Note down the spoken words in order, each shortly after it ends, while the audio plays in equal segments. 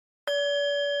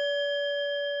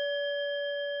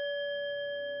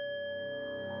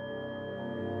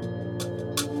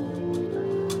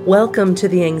Welcome to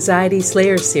the Anxiety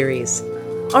Slayer series.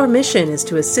 Our mission is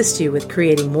to assist you with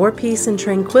creating more peace and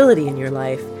tranquility in your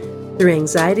life through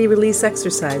anxiety release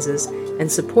exercises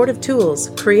and supportive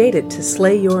tools created to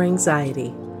slay your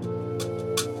anxiety.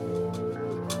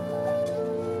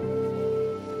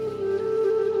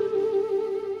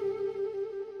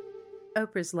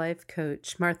 Oprah's life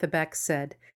coach, Martha Beck,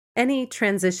 said, "Any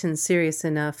transition serious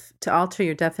enough to alter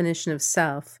your definition of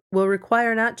self will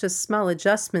require not just small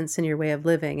adjustments in your way of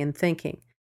living and thinking,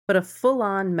 but a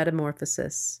full-on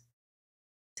metamorphosis."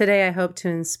 Today, I hope to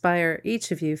inspire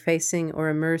each of you facing or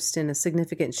immersed in a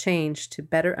significant change to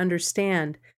better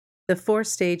understand the 4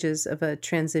 stages of a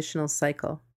transitional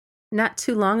cycle. Not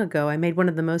too long ago, I made one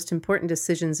of the most important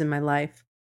decisions in my life.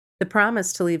 The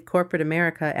promise to leave corporate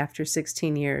America after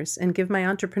 16 years and give my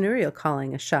entrepreneurial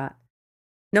calling a shot.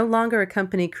 No longer a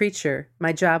company creature,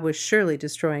 my job was surely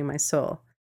destroying my soul.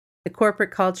 The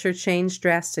corporate culture changed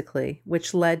drastically,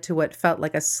 which led to what felt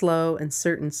like a slow and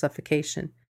certain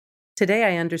suffocation. Today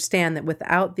I understand that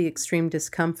without the extreme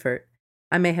discomfort,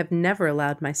 I may have never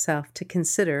allowed myself to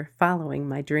consider following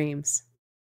my dreams.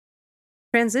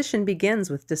 Transition begins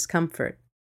with discomfort.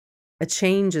 A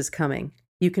change is coming.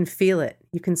 You can feel it.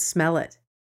 You can smell it.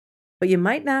 But you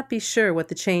might not be sure what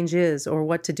the change is or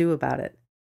what to do about it.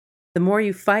 The more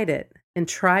you fight it and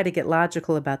try to get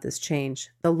logical about this change,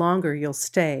 the longer you'll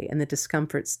stay in the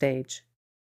discomfort stage.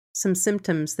 Some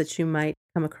symptoms that you might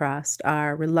come across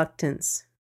are reluctance.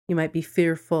 You might be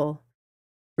fearful,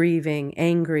 grieving,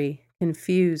 angry,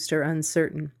 confused, or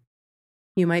uncertain.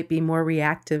 You might be more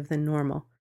reactive than normal.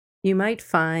 You might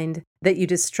find that you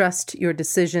distrust your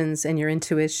decisions and your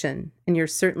intuition, and you're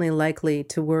certainly likely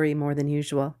to worry more than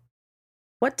usual.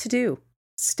 What to do?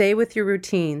 Stay with your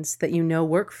routines that you know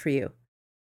work for you.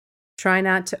 Try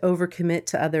not to overcommit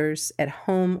to others at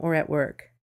home or at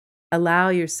work. Allow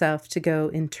yourself to go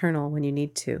internal when you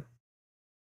need to.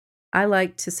 I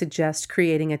like to suggest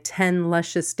creating a 10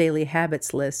 luscious daily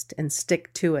habits list and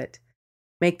stick to it.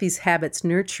 Make these habits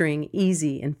nurturing,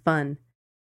 easy, and fun.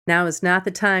 Now is not the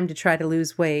time to try to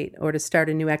lose weight or to start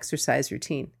a new exercise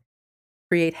routine.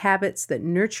 Create habits that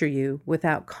nurture you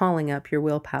without calling up your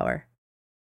willpower.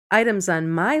 Items on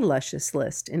my luscious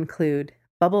list include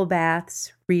bubble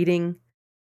baths, reading,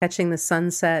 catching the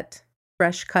sunset,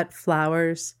 fresh-cut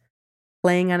flowers,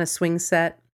 playing on a swing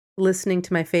set, listening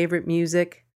to my favorite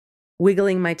music,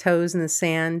 wiggling my toes in the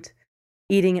sand,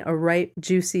 eating a ripe,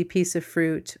 juicy piece of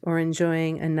fruit, or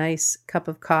enjoying a nice cup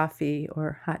of coffee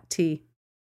or hot tea.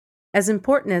 As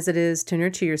important as it is to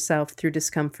nurture yourself through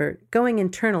discomfort, going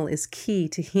internal is key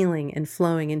to healing and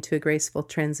flowing into a graceful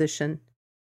transition.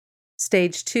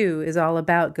 Stage 2 is all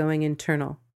about going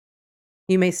internal.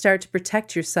 You may start to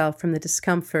protect yourself from the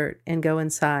discomfort and go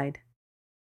inside.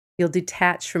 You'll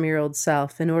detach from your old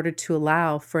self in order to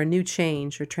allow for a new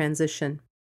change or transition.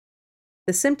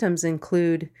 The symptoms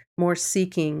include more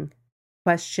seeking,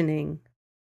 questioning,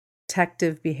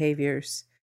 protective behaviors.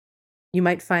 You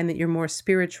might find that you're more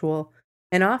spiritual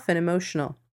and often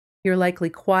emotional. You're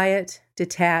likely quiet,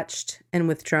 detached, and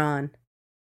withdrawn.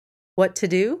 What to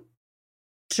do?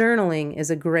 Journaling is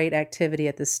a great activity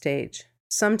at this stage.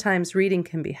 Sometimes reading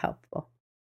can be helpful.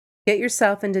 Get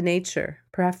yourself into nature,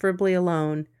 preferably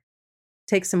alone.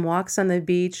 Take some walks on the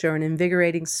beach or an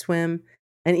invigorating swim,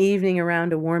 an evening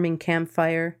around a warming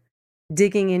campfire,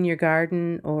 digging in your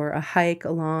garden, or a hike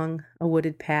along a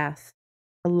wooded path.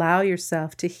 Allow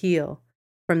yourself to heal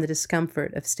from the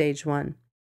discomfort of stage 1.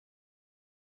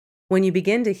 When you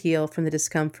begin to heal from the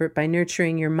discomfort by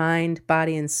nurturing your mind,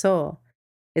 body, and soul,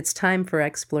 it's time for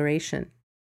exploration.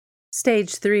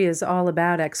 Stage 3 is all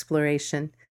about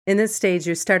exploration. In this stage,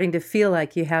 you're starting to feel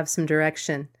like you have some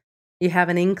direction. You have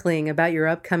an inkling about your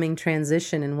upcoming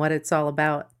transition and what it's all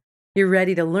about. You're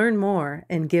ready to learn more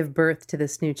and give birth to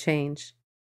this new change.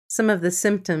 Some of the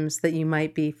symptoms that you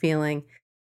might be feeling: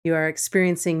 you are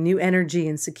experiencing new energy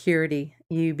and security.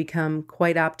 You become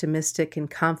quite optimistic and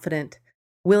confident,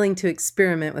 willing to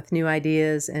experiment with new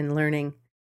ideas and learning.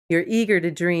 You're eager to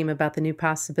dream about the new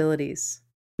possibilities,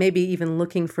 maybe even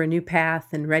looking for a new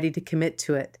path and ready to commit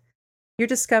to it. You're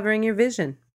discovering your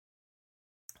vision.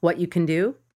 What you can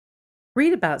do?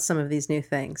 Read about some of these new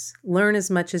things. Learn as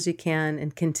much as you can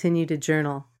and continue to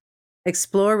journal.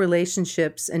 Explore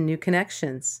relationships and new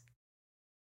connections.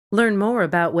 Learn more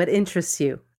about what interests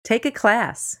you. Take a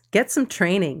class. Get some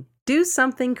training. Do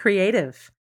something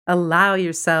creative. Allow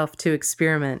yourself to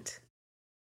experiment.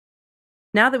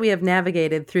 Now that we have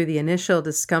navigated through the initial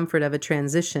discomfort of a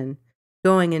transition,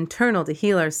 going internal to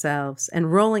heal ourselves,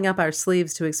 and rolling up our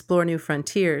sleeves to explore new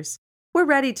frontiers, we're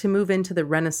ready to move into the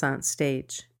Renaissance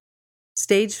stage.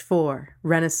 Stage 4,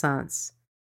 Renaissance.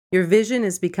 Your vision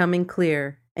is becoming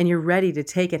clear. and you're ready to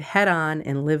take it head on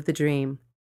and live the dream.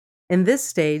 In this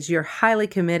stage, you're highly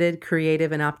committed,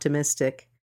 creative, and optimistic.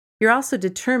 You're also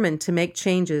determined to make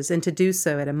changes and to do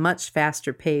so at a much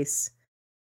faster pace.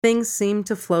 Things seem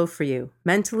to flow for you,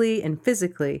 mentally and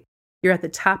physically. You're at the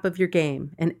top of your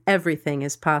game, and everything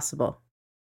is possible.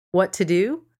 What to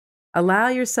do? Allow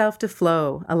yourself to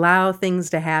flow. Allow things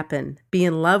to happen. Be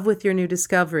in love with your new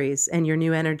discoveries and your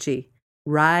new energy.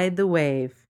 Ride the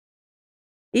wave.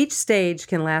 Each stage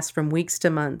can last from weeks to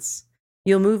months.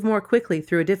 You'll move more quickly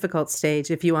through a difficult stage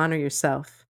if you honor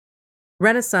yourself.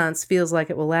 Renaissance feels like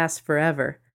it will last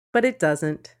forever, but it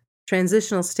doesn't.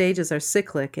 Transitional stages are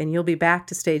cyclic, and you'll be back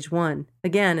to stage 1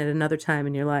 again at another time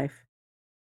in your life.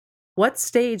 What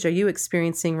stage are you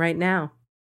experiencing right now?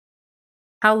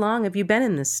 How long have you been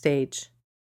in this stage?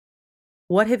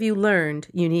 What have you learned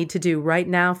you need to do right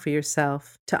now for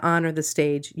yourself to honor the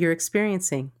stage you're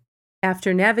experiencing?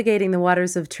 After navigating the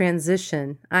waters of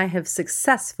transition, I have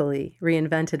successfully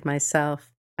reinvented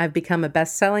myself. I've become a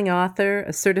best-selling author,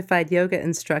 a certified yoga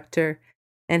instructor,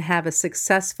 and have a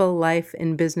successful life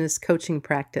and business coaching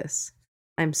practice.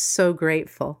 I'm so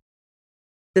grateful.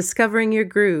 Discovering your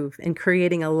groove and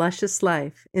creating a luscious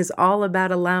life is all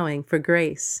about allowing for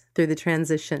grace through the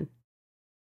transition.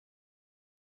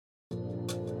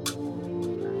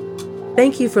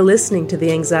 Thank you for listening to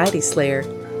The Anxiety Slayer.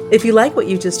 If you like what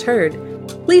you just heard,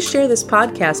 please share this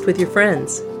podcast with your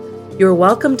friends. You're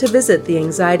welcome to visit the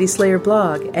Anxiety Slayer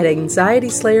blog at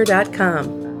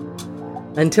anxietyslayer.com.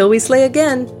 Until we slay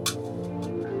again,